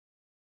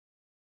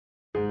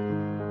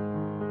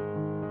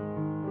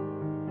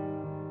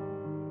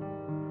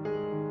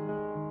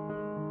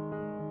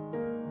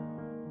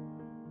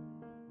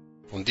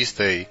On this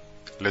day,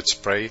 let's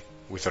pray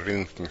with a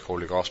reading from the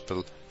Holy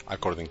Gospel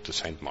according to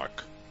St.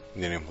 Mark. In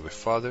the name of the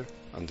Father,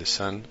 and the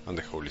Son, and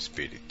the Holy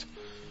Spirit.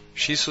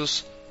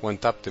 Jesus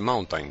went up the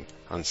mountain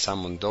and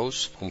summoned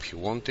those whom he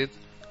wanted,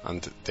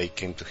 and they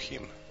came to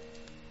him.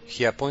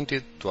 He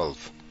appointed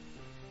 12,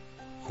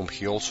 whom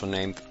he also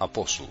named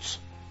apostles,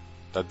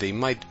 that they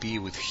might be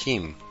with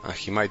him, and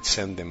he might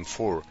send them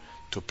forth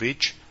to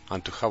preach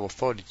and to have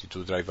authority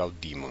to drive out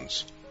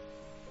demons.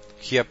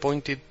 He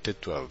appointed the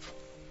 12,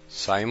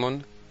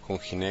 Simon, whom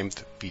he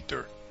named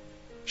Peter,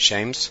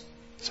 James,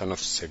 son of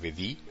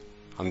Zebedee,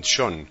 and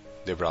John,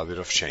 the brother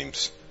of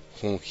James,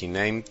 whom he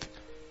named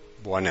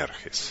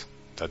Boanerges,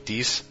 that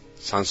is,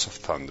 sons of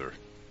thunder,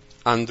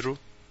 Andrew,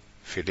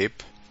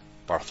 Philip,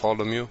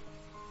 Bartholomew,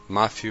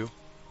 Matthew,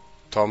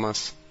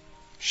 Thomas,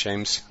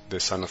 James the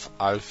son of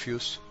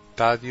Alphaeus,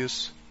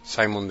 Thaddeus,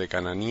 Simon the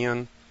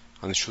Cananean,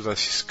 and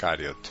Judas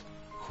Iscariot,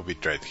 who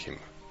betrayed him.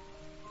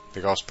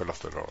 The Gospel of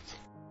the Lord.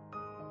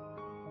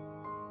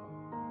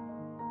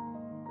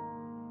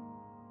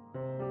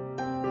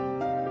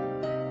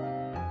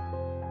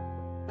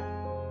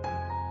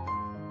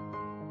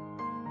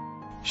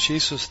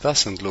 Jesus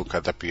doesn't look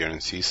at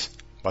appearances,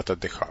 but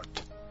at the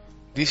heart.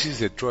 This is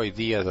the true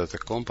idea that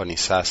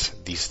accompanies us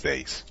these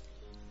days.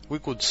 We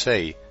could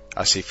say,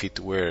 as if it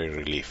were a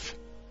relief,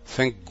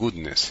 thank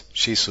goodness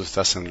Jesus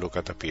doesn't look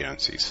at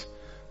appearances.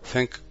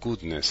 Thank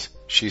goodness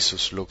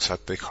Jesus looks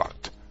at the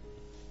heart.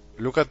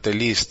 Look at the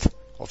list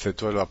of the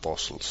 12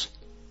 apostles.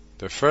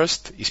 The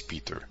first is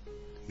Peter,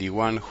 the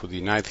one who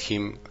denied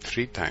him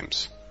 3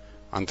 times,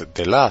 and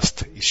the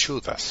last is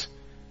Judas,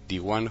 the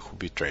one who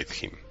betrayed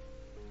him.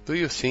 Do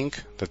you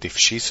think that if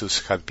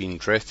Jesus had been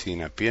interested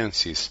in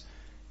appearances,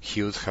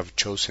 he would have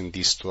chosen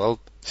these 12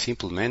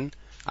 simple men,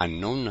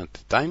 unknown at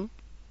the time?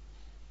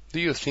 Do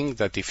you think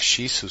that if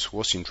Jesus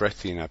was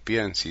interested in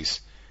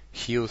appearances,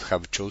 he would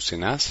have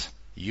chosen us,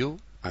 you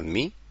and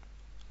me?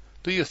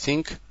 Do you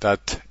think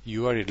that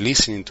you are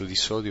listening to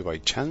this audio by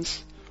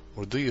chance?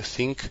 Or do you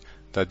think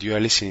that you are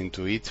listening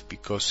to it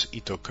because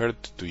it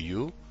occurred to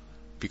you,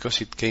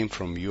 because it came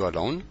from you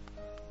alone?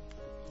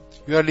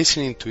 You are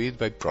listening to it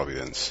by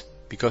providence,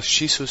 because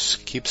Jesus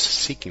keeps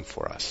seeking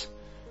for us,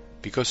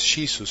 because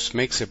Jesus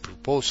makes a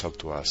proposal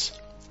to us,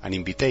 an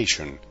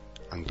invitation,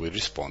 and we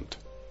respond.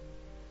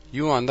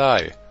 You and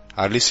I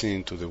are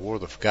listening to the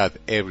Word of God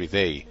every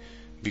day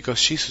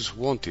because Jesus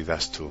wanted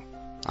us to,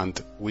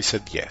 and we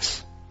said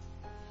yes.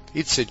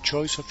 It's a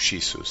choice of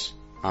Jesus,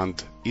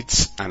 and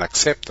it's an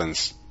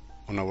acceptance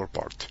on our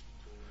part.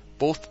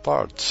 Both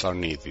parts are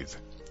needed.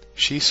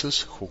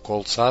 Jesus who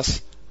calls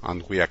us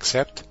and we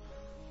accept,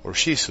 or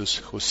Jesus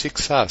who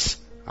seeks us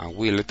and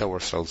we let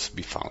ourselves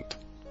be found.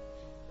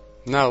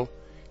 Now,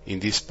 in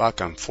this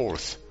back and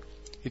forth,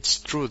 it's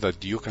true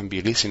that you can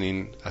be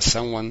listening as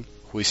someone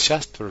who is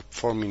just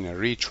performing a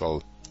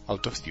ritual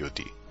out of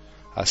duty,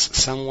 as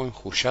someone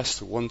who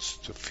just wants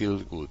to feel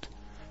good,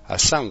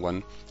 as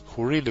someone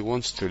who really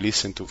wants to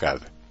listen to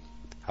God,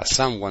 as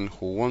someone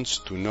who wants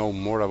to know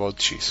more about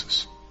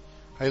Jesus.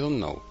 I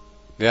don't know.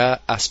 There are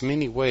as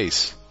many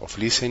ways of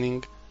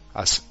listening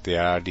as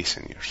there are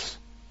listeners.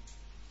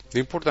 The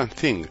important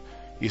thing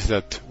is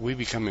that we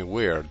become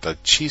aware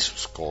that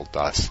Jesus called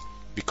us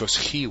because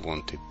he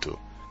wanted to,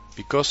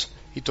 because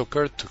it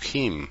occurred to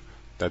him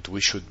that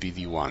we should be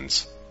the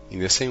ones, in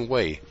the same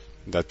way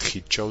that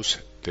he chose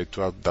the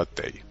 12 that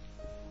day.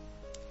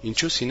 In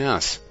choosing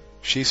us,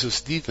 Jesus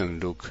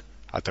didn't look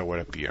at our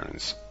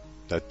appearance,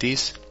 that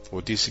is,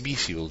 what is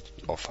visible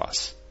of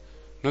us,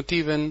 not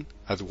even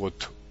at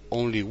what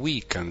only we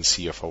can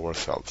see of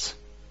ourselves.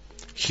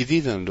 He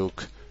didn't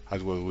look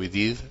at what we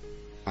did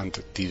and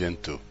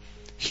didn't do.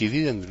 He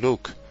didn't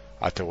look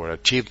at our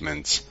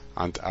achievements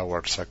and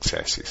our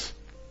successes.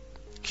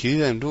 He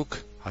didn't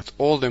look at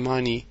all the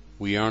money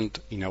we earned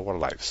in our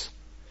lives.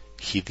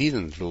 He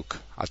didn't look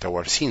at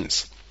our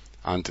sins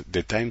and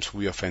the times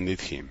we offended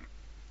him.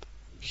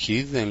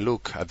 He didn't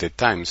look at the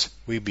times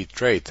we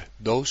betrayed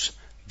those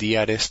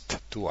dearest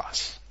to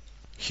us.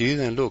 He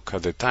didn't look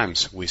at the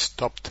times we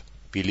stopped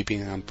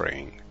believing and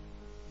praying.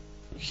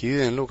 He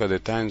didn't look at the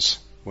times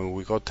when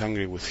we got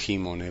angry with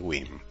him on a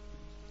whim.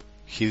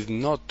 He did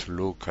not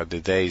look at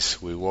the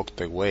days we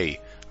walked away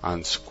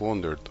and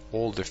squandered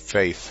all the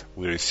faith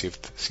we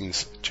received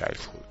since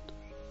childhood.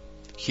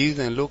 He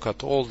didn't look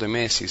at all the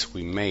messes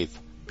we made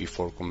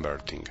before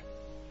converting.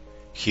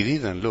 He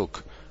didn't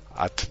look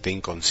at the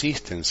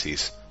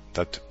inconsistencies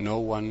that no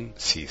one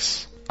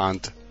sees,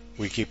 and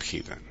we keep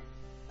hidden.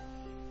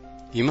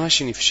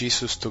 Imagine if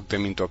Jesus took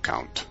them into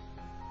account.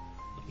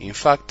 In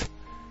fact,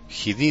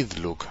 he did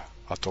look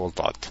at all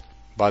that,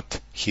 but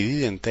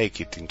he didn't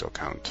take it into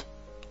account.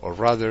 Or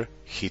rather,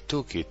 he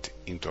took it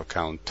into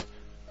account,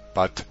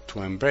 but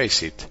to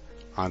embrace it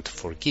and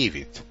forgive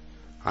it,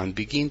 and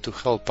begin to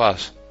help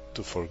us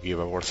to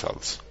forgive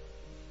ourselves.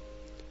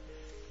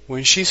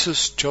 When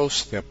Jesus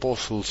chose the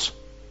apostles,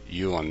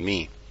 you and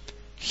me,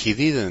 he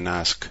didn't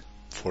ask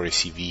for a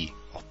CV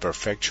of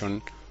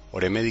perfection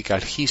or a medical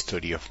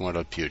history of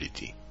moral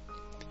purity.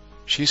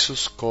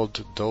 Jesus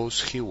called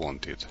those he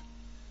wanted.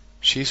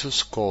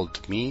 Jesus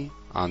called me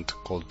and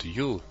called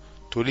you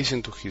to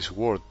listen to His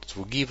word,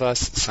 to give us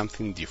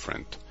something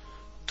different,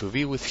 to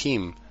be with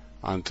Him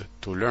and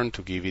to learn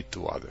to give it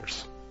to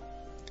others.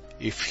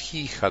 If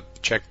He had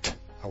checked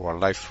our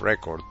life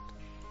record,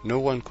 no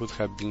one could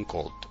have been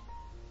called.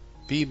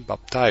 Being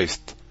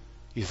baptized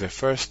is the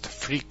first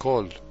free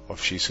call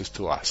of Jesus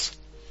to us,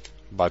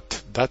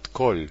 but that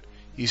call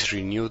is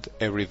renewed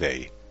every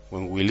day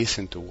when we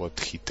listen to what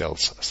He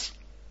tells us.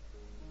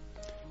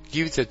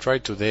 Give it a try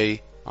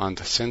today and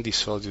send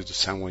this audio to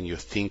someone you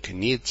think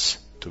needs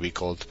to be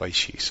called by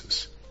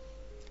Jesus.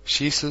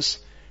 Jesus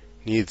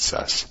needs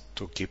us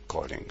to keep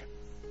calling.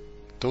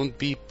 Don't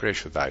be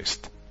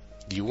prejudiced.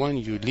 The one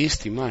you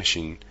least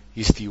imagine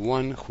is the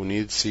one who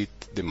needs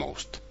it the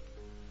most.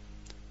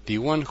 The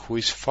one who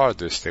is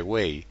farthest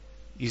away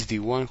is the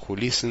one who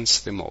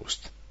listens the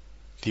most.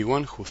 The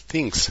one who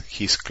thinks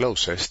he is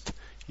closest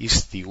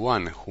is the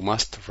one who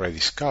must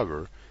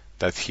rediscover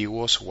that he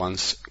was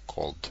once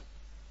called.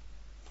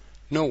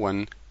 No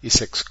one is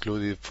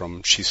excluded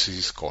from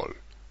Jesus' call.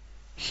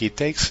 He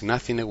takes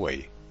nothing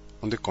away.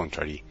 On the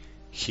contrary,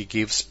 He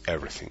gives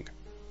everything.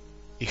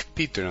 If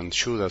Peter and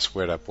Judas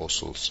were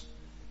apostles,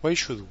 why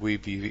should we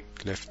be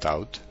left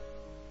out?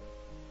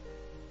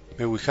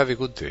 May we have a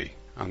good day,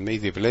 and may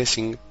the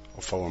blessing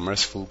of our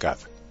merciful God,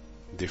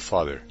 the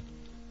Father,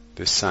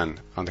 the Son,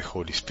 and the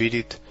Holy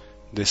Spirit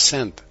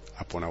descend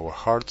upon our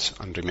hearts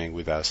and remain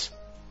with us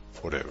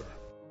forever.